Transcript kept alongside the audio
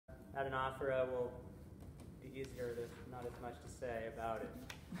Adenophora will be easier. There's not as much to say about it.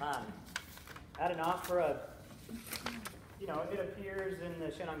 Adenophora, it appears in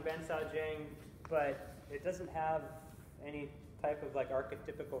the Shen Jing, but it doesn't have any type of like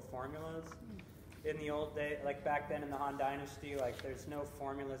archetypical formulas. In the old day, like back then in the Han Dynasty, like there's no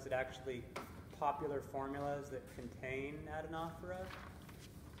formulas that actually, popular formulas that contain Adenophora.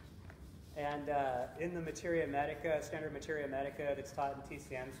 And in the Materia Medica, standard Materia Medica that's taught in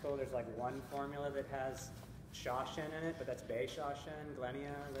TCM school, there's like one formula that has Sha Shen in it, but that's Bay Sha Shen,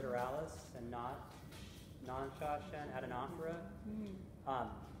 Glenia literalis, and not non-Sha Shen Adenophora.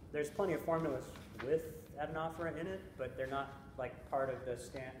 There's plenty of formulas with Adenophora in it, but they're not like part of the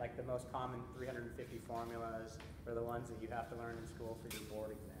the most common 350 formulas, or the ones that you have to learn in school for your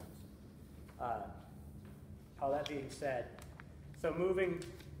board exams. All that being said, so moving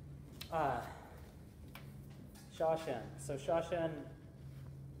Sha Shen. So Sha Shen,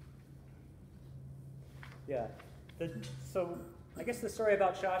 yeah. So I guess the story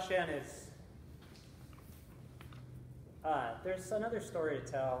about Sha Shen is, there's another story to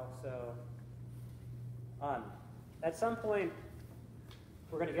tell. So at some point,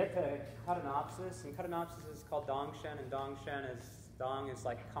 we're going to get to Catanopsis, and Catanopsis is called Dong Shen, and Dong is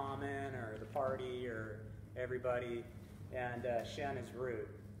like common, or the party, or everybody, and Shen is root.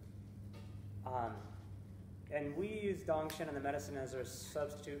 And we use Dong Shen in the medicine as a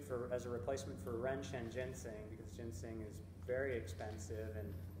substitute as a replacement for Ren Shen ginseng, because ginseng is very expensive,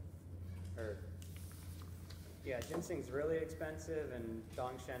 ginseng's really expensive, and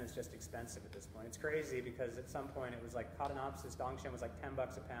Dong Shen is just expensive at this point. It's crazy because at some point it was like Catanopsis, Dong Shen was like $10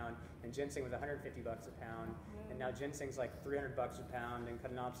 a pound, and ginseng was $150 a pound, and now ginseng's like $300 a pound, and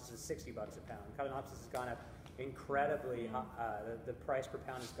Catanopsis is $60 a pound. Catanopsis has gone up incredibly. The price per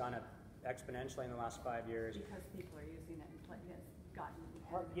pound has gone up exponentially in the last 5 years. Because people are using it and it's gotten.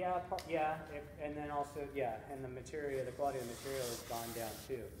 And then also, and the quality of the material has gone down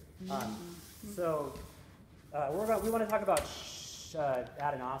too. So we want to talk about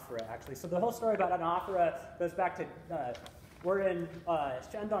Adenophora, actually. So the whole story about Adenophora goes back to, we're in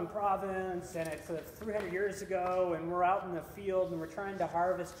Shandong province, and it's 300 years ago, and we're out in the field, and we're trying to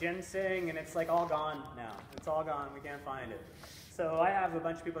harvest ginseng, and it's like all gone now. It's all gone. We can't find it. So I have a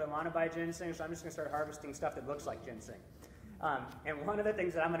bunch of people that want to buy ginseng, so I'm just going to start harvesting stuff that looks like ginseng. And one of the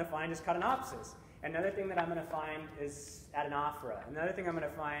things that I'm going to find is Catanopsis. Another thing that I'm going to find is Adenophora. Another thing I'm going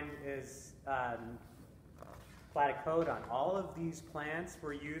to find is Platycodon. All of these plants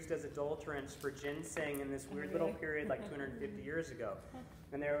were used as adulterants for ginseng in this weird little period like 250 years ago.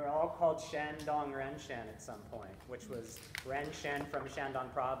 And they were all called Shandong Ren Shen at some point, which was Ren Shen from Shandong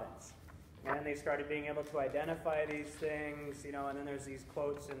province. And then they started being able to identify these things, and then there's these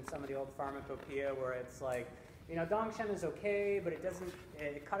quotes in some of the old pharmacopoeia where it's like, Dong Shen is okay, but it doesn't,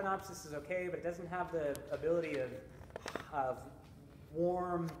 Catanopsis is okay, but it doesn't have the ability of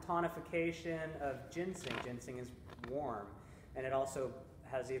warm tonification of ginseng. Ginseng is warm, and it also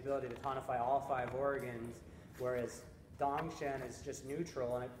has the ability to tonify all 5 organs, whereas Dong Shen is just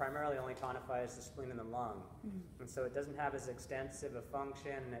neutral, and it primarily only tonifies the spleen and the lung. And so it doesn't have as extensive a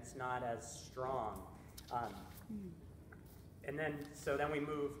function, and it's not as strong. And then we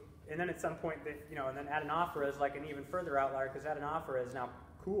move, and then at some point, and then Adenophora is like an even further outlier, because Adenophora is now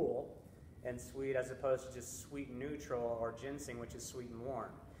cool and sweet as opposed to just sweet and neutral, or ginseng, which is sweet and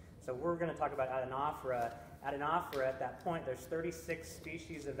warm. So we're going to talk about Adenophora. Adenophora, at that point, there's 36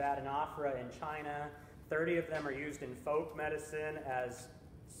 species of Adenophora in China. 30 of them are used in folk medicine as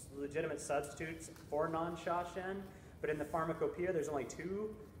legitimate substitutes for non-Sha Shen, but in the pharmacopoeia there's only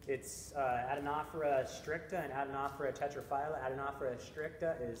 2. It's Adenophora stricta and Adenophora tetraphylla. Adenophora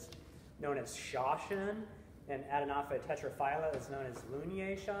stricta is known as Sha Shen, and Adenophora tetraphylla is known as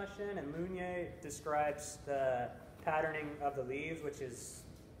Lunier Sha Shen, and Lunier describes the patterning of the leaves, which is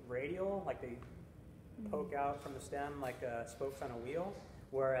radial, like they poke out from the stem like spokes on a wheel.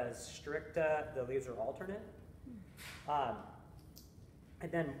 Whereas stricta, the leaves are alternate.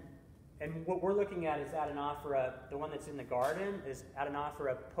 And what we're looking at is Adenophora, the one that's in the garden, is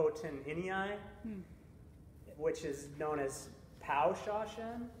Adenophora poteninii, which is known as Pao Sha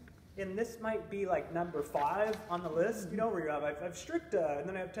Shen. And this might be like number 5 on the list, where you have, I have stricta, and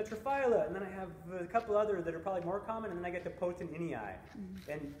then I have tetraphylla, and then I have a couple other that are probably more common, and then I get to poteninii.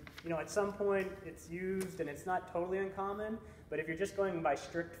 And, at some point it's used, and it's not totally uncommon, but if you're just going by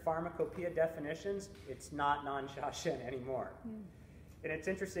strict pharmacopoeia definitions, it's not non-Sha Shen anymore. And it's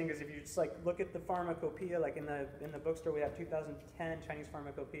interesting because if you just like look at the pharmacopoeia, like in the bookstore we have 2010 Chinese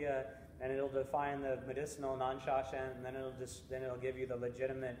pharmacopoeia, and it'll define the medicinal non-Sha-Shen, and then it'll give you the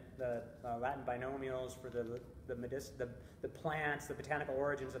legitimate Latin binomials for the plants, the botanical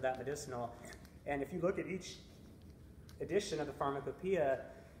origins of that medicinal. And if you look at each edition of the pharmacopoeia,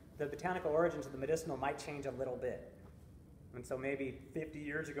 the botanical origins of the medicinal might change a little bit. And so maybe 50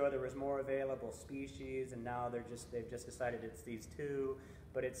 years ago there was more available species, and now they've just decided it's these two,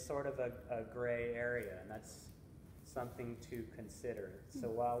 but it's sort of a gray area, and that's something to consider. So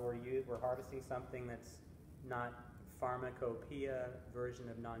while we're harvesting something that's not pharmacopoeia version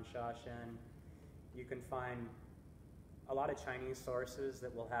of non-Sha-Shen, you can find a lot of Chinese sources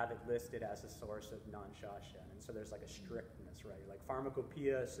that will have it listed as a source of non-Sha-Shen. And so there's like a strictness, right? Like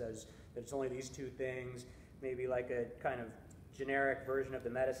pharmacopoeia says that it's only these two things. Maybe like a kind of generic version of the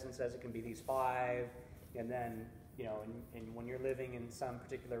medicine says it can be these 5, and then, you know, and when you're living in some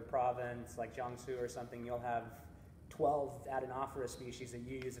particular province, like Jiangsu or something, you'll have 12 Adenophyra species that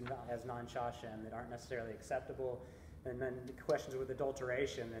you use as non-Sha-Shen that aren't necessarily acceptable. And then the questions with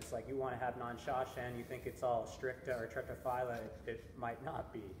adulteration, it's like you want to have non-Sha-Shen, you think it's all stricta or tetraphylla, it might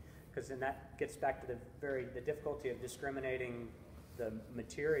not be. Because then that gets back to the difficulty of discriminating the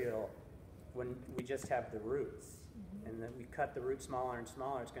material when we just have the roots. And then we cut the root smaller and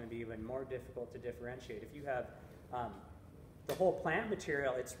smaller, it's going to be even more difficult to differentiate. If you have the whole plant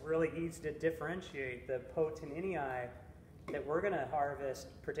material, it's really easy to differentiate the Potaninii that we're going to harvest,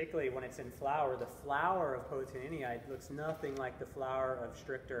 particularly when it's in flower. The flower of Potaninii looks nothing like the flower of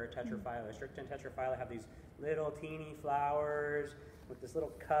Stricta or Tetraphylla. Stricta and Tetraphylla have these little teeny flowers with this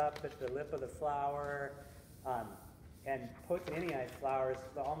little cup at the lip of the flower. And Potaninii flowers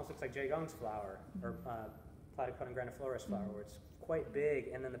almost looks like Jaegong's flower, or Platypodon grandiflorus flower, where it's quite big,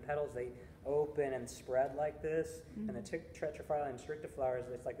 and then the petals, they open and spread like this, and the Tetraphylla and Stricta flowers,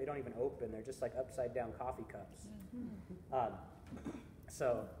 it's like they don't even open, they're just like upside down coffee cups.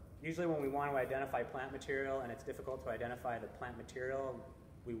 So usually when we want to identify plant material, and it's difficult to identify the plant material,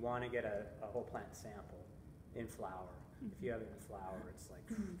 we want to get a whole plant sample in flower. If you have it in flower, it's like,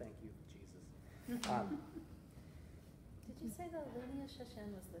 thank you, Jesus. Did you say the lineage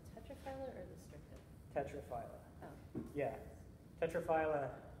Shen was the tetraphylla or the stricta? Tetraphylla. Oh. Yeah. Tetraphylla,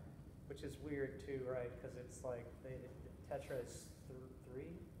 which is weird too, right? Because it's like, the tetra is 3,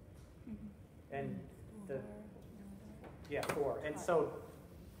 and the, yeah, 4. And so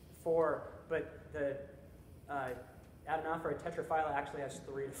 4, but the Adenophyra tetraphylla actually has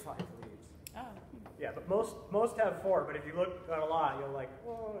 3 to 5 leaves. Oh. Yeah, but most have 4, but if you look at a lot, you'll like,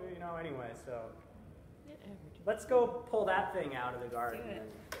 whoa, you know, anyway, so. Let's go pull that thing out of the garden. And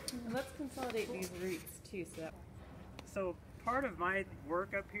let's consolidate these roots too. So part of my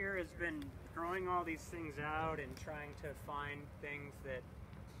work up here has been growing all these things out and trying to find things that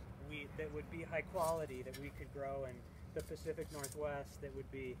would be high quality, that we could grow in the Pacific Northwest, that would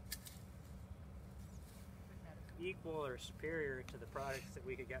be equal or superior to the products that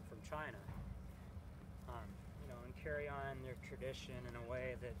we could get from China. You know, and carry on their tradition in a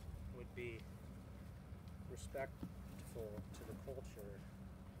way that would be respectful to the culture.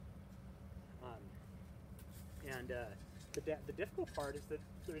 The difficult part is that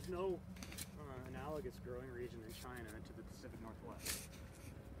there's no analogous growing region in China to the Pacific Northwest.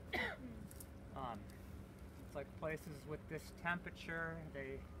 It's like places with this temperature,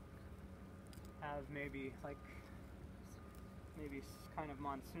 they have maybe kind of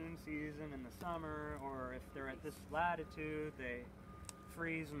monsoon season in the summer, or if they're at this latitude, they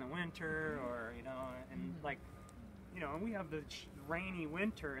freeze in the winter, or, you know, and like, you know, and we have the rainy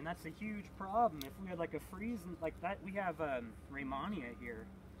winter, and that's a huge problem. If we had like a freeze like that, we have Rehmannia here,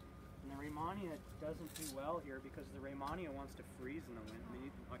 and the Rehmannia doesn't do well here because the Rehmannia wants to freeze in the winter. I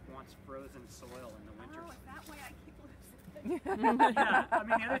mean, like wants frozen soil in the winter. Oh, that way I keep losing. Yeah, I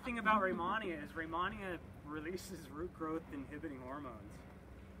mean, the other thing about Rehmannia is Rehmannia releases root growth inhibiting hormones,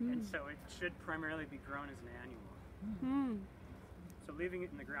 and so it should primarily be grown as an annual. So leaving it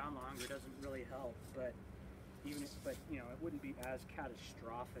in the ground longer doesn't really help, but you know, it wouldn't be as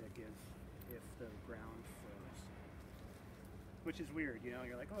catastrophic if the ground froze. Which is weird, you know,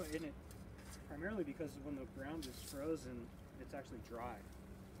 you're like, oh, isn't it? Primarily because when the ground is frozen, it's actually dry,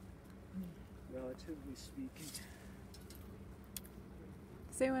 relatively speaking.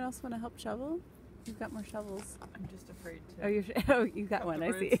 Does anyone else want to help shovel? You've got more shovels. I'm just afraid to. Oh, you got one.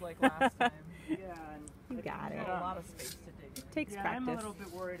 I see. Like last time. Yeah, and You got it. Got a lot of space to dig in. It takes yeah, practice. I'm a little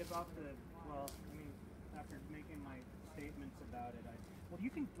bit worried about after making my statements about it, you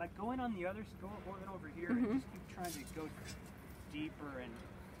can like go in on the other, go over here and just keep trying to go deeper, and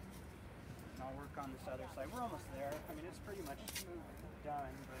I'll work on this other side. We're almost there. I mean, it's pretty much smooth.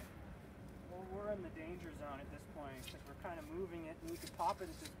 done, but we're in the danger zone at this point because we're kind of moving it, and we could pop it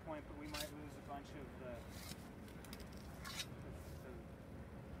at this point, but we might lose a bunch of the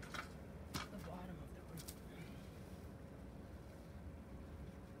bottom of the root.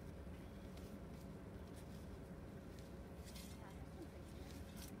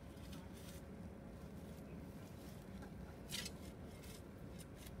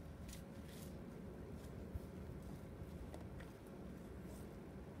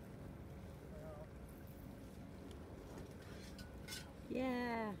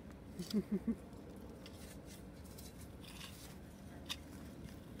 Yeah.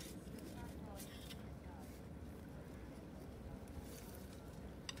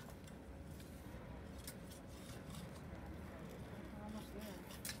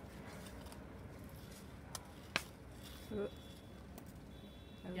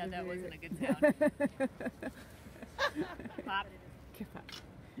 Yeah, that wasn't a good sound. Pop. Give up.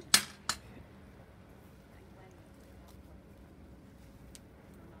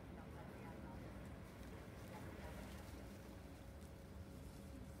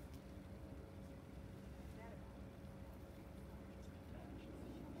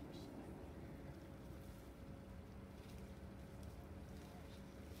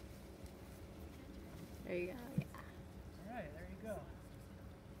 There you go. Yeah. All right, there you go.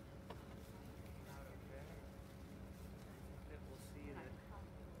 We'll see that.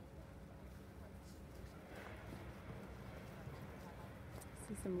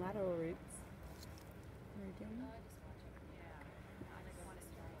 See some lateral roots. Very good.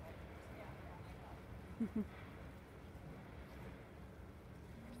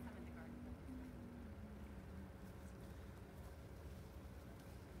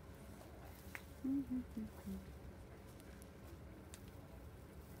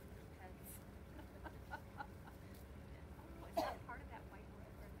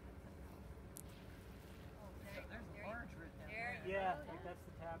 There's orange root down there. Yeah, like that's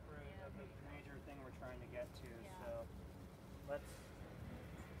the taproot of the major thing we're trying to get to. So let's.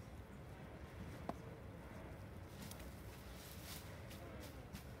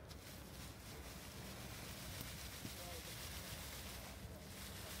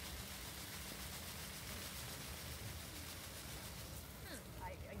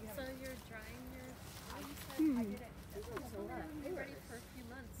 So you're drying your, you said, it's ready for a few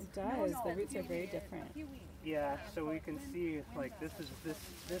months. It does. The roots are very different. Yeah, so we can see like this is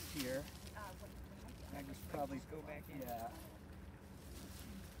this year. I just probably Go back in. yeah.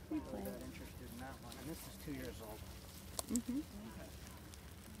 I'm not that interested in that one, and this is 2 years old. Mm-hmm.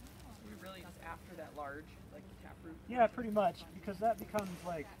 We really just after that large, like the taproot. Yeah, pretty much, because that becomes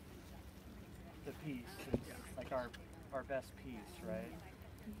like the piece. It's like our best piece, right?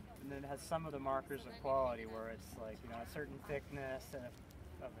 And then it has some of the markers of quality where it's like, you know, a certain thickness and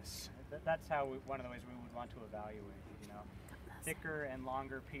that's how one of the ways we would want to evaluate it, you know. Thicker and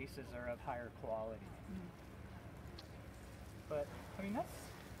longer pieces are of higher quality. But I mean, that's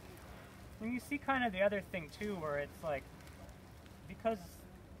when you see kind of the other thing too, where it's like, because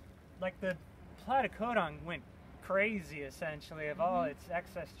like the Platycodon went crazy essentially of all its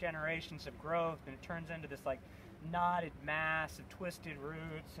excess generations of growth, and it turns into this like knotted mass of twisted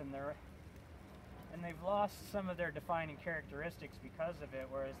roots, and they've lost some of their defining characteristics because of it,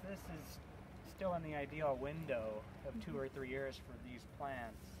 whereas this is still in the ideal window of 2 or 3 years for these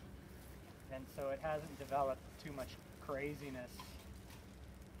plants, and so it hasn't developed too much craziness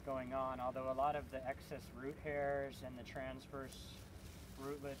going on, although a lot of the excess root hairs and the transverse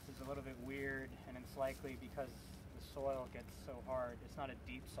rootlets is a little bit weird, and it's likely because the soil gets so hard. It's not a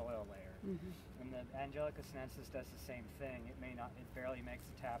deep soil layer. And the Angelica sinensis does the same thing. It barely makes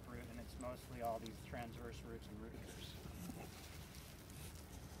a taproot, and it's mostly all these transverse roots and root hairs.